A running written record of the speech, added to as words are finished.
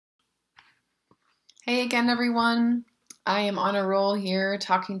Hey again, everyone. I am on a roll here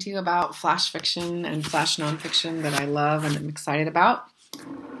talking to you about flash fiction and flash nonfiction that I love and I'm excited about.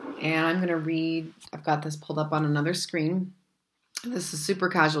 And I'm going to read, I've got this pulled up on another screen. This is super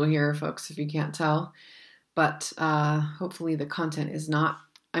casual here, folks, if you can't tell, but hopefully the content is not.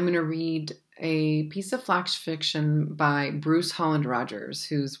 I'm going to read a piece of flash fiction by Bruce Holland Rogers,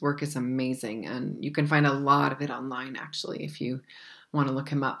 whose work is amazing, and you can find a lot of it online, actually, if you want to look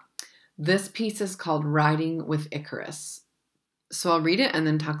him up. This piece is called Riding with Icarus. So I'll read it and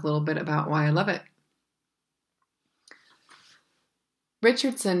then talk a little bit about why I love it.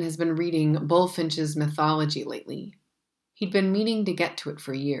 Richardson has been reading Bullfinch's mythology lately. He'd been meaning to get to it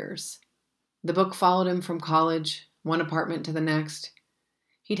for years. The book followed him from college, one apartment to the next.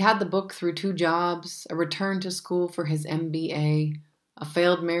 He'd had the book through 2 jobs, a return to school for his MBA, a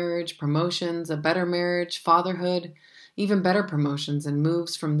failed marriage, promotions, a better marriage, fatherhood, even better promotions and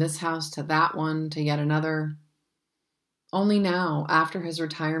moves from this house to that one to yet another. Only now, after his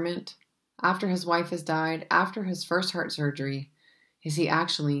retirement, after his wife has died, after his first heart surgery, is he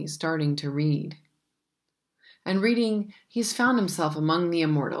actually starting to read. And reading, he's found himself among the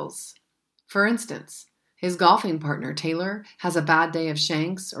immortals. For instance, his golfing partner, Taylor, has a bad day of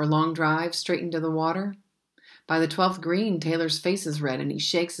shanks or long drive straight into the water. By the 12th green, Taylor's face is red and he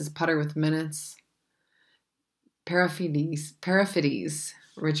shakes his putter with minutes. Periphetes,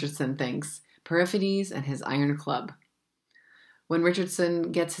 Richardson thinks. Periphetes and his iron club. When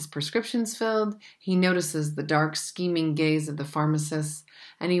Richardson gets his prescriptions filled, he notices the dark, scheming gaze of the pharmacist,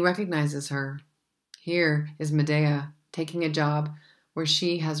 and he recognizes her. Here is Medea, taking a job where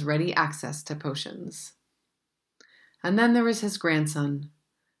she has ready access to potions. And then there is his grandson.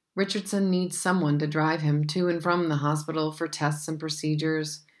 Richardson needs someone to drive him to and from the hospital for tests and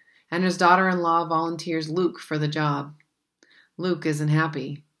procedures, and his daughter-in-law volunteers Luke for the job. Luke isn't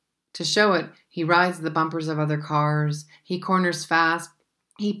happy. To show it, he rides the bumpers of other cars, he corners fast,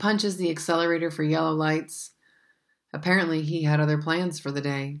 he punches the accelerator for yellow lights. Apparently he had other plans for the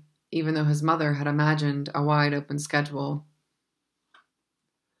day, even though his mother had imagined a wide-open schedule.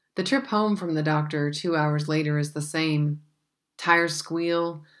 The trip home from the doctor 2 hours later is the same. Tires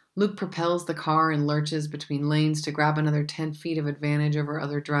squeal. Luke propels the car and lurches between lanes to grab another 10 feet of advantage over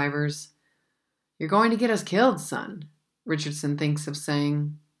other drivers. "You're going to get us killed, son," Richardson thinks of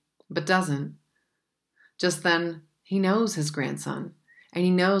saying, but doesn't. Just then, he knows his grandson, and he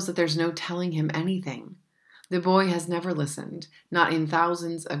knows that there's no telling him anything. The boy has never listened, not in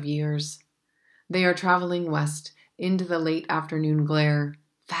thousands of years. They are traveling west, into the late afternoon glare.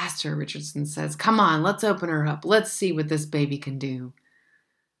 "Faster," Richardson says. "Come on, let's open her up. Let's see what this baby can do."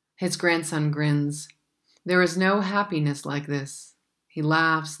 His grandson grins. There is no happiness like this. He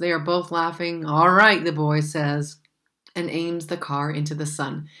laughs. They are both laughing. "All right," the boy says, and aims the car into the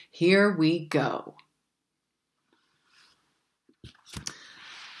sun. "Here we go."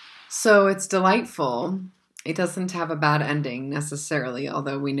 So it's delightful. It doesn't have a bad ending necessarily,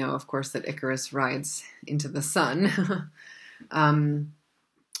 although we know, of course, that Icarus rides into the sun.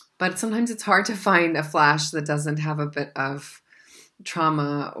 But sometimes it's hard to find a flash that doesn't have a bit of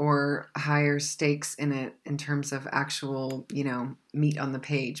trauma or higher stakes in it in terms of actual, meat on the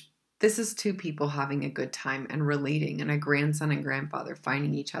page. This is 2 people having a good time and relating, and a grandson and grandfather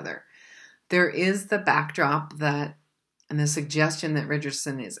finding each other. There is the backdrop and the suggestion that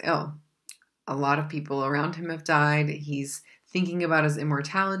Richardson is ill. A lot of people around him have died. He's thinking about his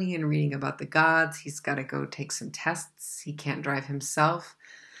immortality and reading about the gods. He's got to go take some tests. He can't drive himself.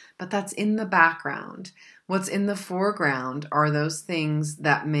 But that's in the background. What's in the foreground are those things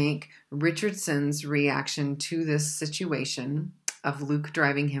that make Richardson's reaction to this situation of Luke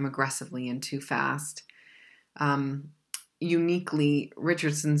driving him aggressively and too fast uniquely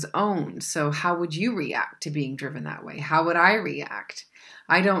Richardson's own. So how would you react to being driven that way? How would I react?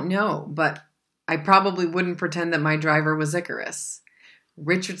 I don't know, but I probably wouldn't pretend that my driver was Icarus.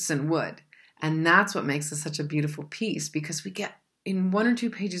 Richardson would. And that's what makes this such a beautiful piece, because in 1 or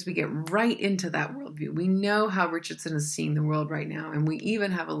 2 pages, we get right into that worldview. We know how Richardson is seeing the world right now, and we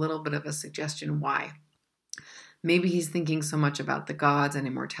even have a little bit of a suggestion why. Maybe he's thinking so much about the gods and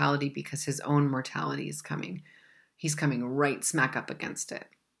immortality because his own mortality is coming. He's coming right smack up against it.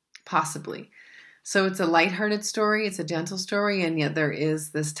 Possibly. So it's a lighthearted story, it's a gentle story, and yet there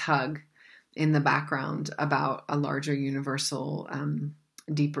is this tug in the background about a larger universal,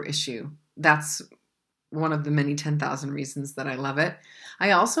 deeper issue. That's one of the many 10,000 reasons that I love it.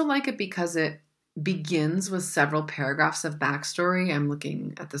 I also like it because it begins with several paragraphs of backstory. I'm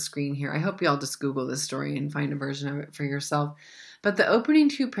looking at the screen here. I hope you all just Google this story and find a version of it for yourself. But the opening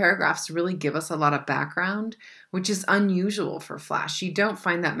 2 paragraphs really give us a lot of background, which is unusual for Flash. You don't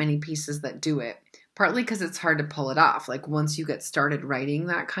find that many pieces that do it. partly because it's hard to pull it off. Like once you get started writing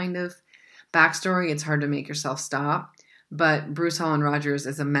that kind of backstory, it's hard to make yourself stop. But Bruce Holland Rogers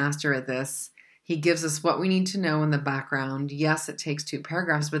is a master at this. He gives us what we need to know in the background. Yes, it takes 2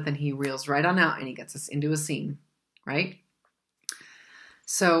 paragraphs, but then he reels right on out and he gets us into a scene, right?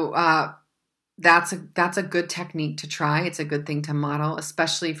 So that's a good technique to try. It's a good thing to model,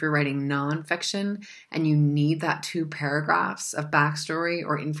 especially if you're writing nonfiction and you need that 2 paragraphs of backstory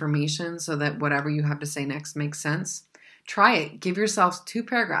or information so that whatever you have to say next makes sense. Try it. Give yourself 2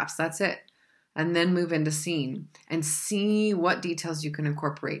 paragraphs. That's it. And then move into scene and see what details you can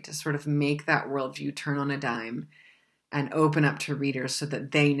incorporate to sort of make that worldview turn on a dime and open up to readers so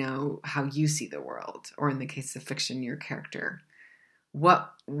that they know how you see the world, or in the case of fiction, your character.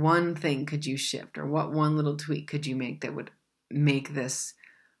 What one thing could you shift, or what one little tweak could you make that would make this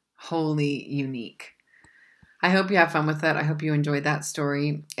wholly unique? I hope you have fun with it. I hope you enjoyed that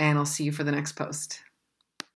story, and I'll see you for the next post.